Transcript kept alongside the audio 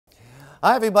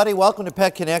Hi, everybody. Welcome to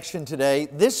Pet Connection today.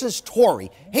 This is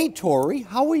Tori. Hey, Tori,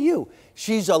 how are you?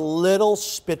 She's a little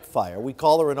Spitfire. We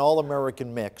call her an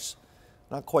all-American mix.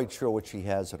 Not quite sure what she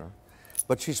has in her,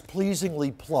 but she's pleasingly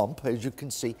plump, as you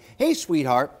can see. Hey,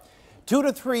 sweetheart. 2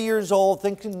 to 3 years old,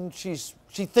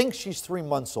 she thinks she's 3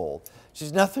 months old.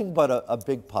 She's nothing but a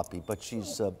big puppy, but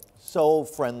she's so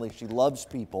friendly. She loves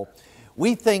people.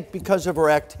 We think because of her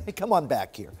hey, come on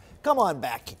back here. Come on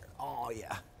back here. Oh,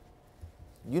 yeah.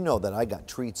 You know that I got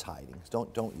treats hiding,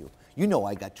 don't you? You know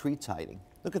I got treats hiding.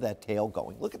 Look at that tail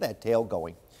going. Look at that tail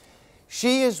going.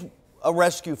 She is a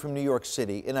rescue from New York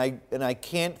City, and I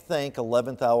can't thank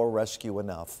 11th Hour Rescue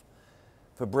enough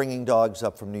for bringing dogs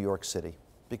up from New York City,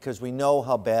 because we know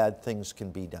how bad things can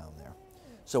be down there.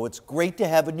 So it's great to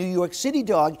have a New York City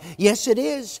dog. Yes, it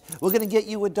is. We're going to get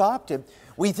you adopted.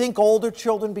 We think older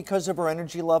children because of her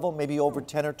energy level, maybe over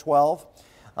 10 or 12.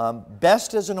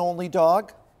 Best as an only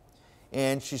dog.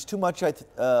 And she's too much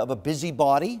of a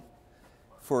busybody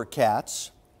for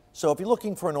cats. So if you're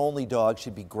looking for an only dog,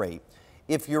 she'd be great.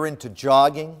 If you're into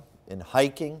jogging and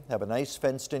hiking, have a nice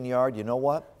fenced-in yard, you know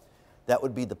what? That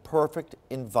would be the perfect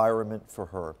environment for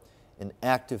her, an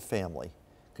active family,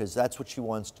 because that's what she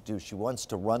wants to do. She wants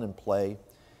to run and play,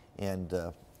 and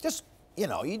just, you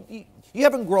know, you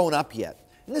haven't grown up yet,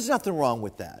 and there's nothing wrong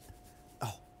with that.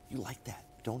 Oh, you like that,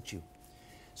 don't you?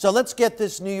 So let's get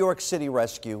this New York City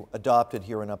rescue adopted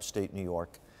here in upstate New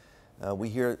York. We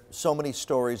hear so many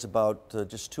stories about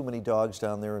just too many dogs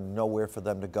down there and nowhere for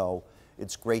them to go.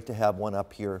 It's great to have one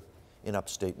up here in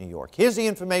upstate New York. Here's the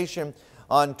information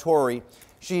on Tori.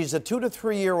 She's a 2 to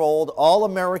 3 year old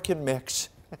all-American mix.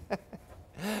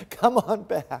 Come on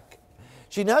back.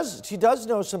 She does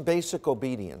know some basic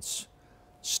obedience.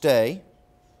 Stay.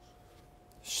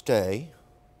 Stay.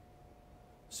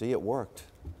 See, it worked.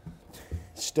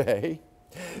 Stay.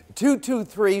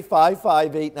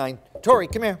 223-5589. Tori,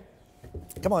 come here.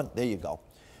 Come on. There you go.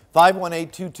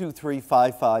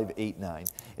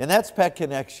 518-223-5589. And that's Pet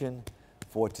Connection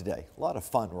for today. A lot of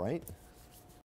fun, right?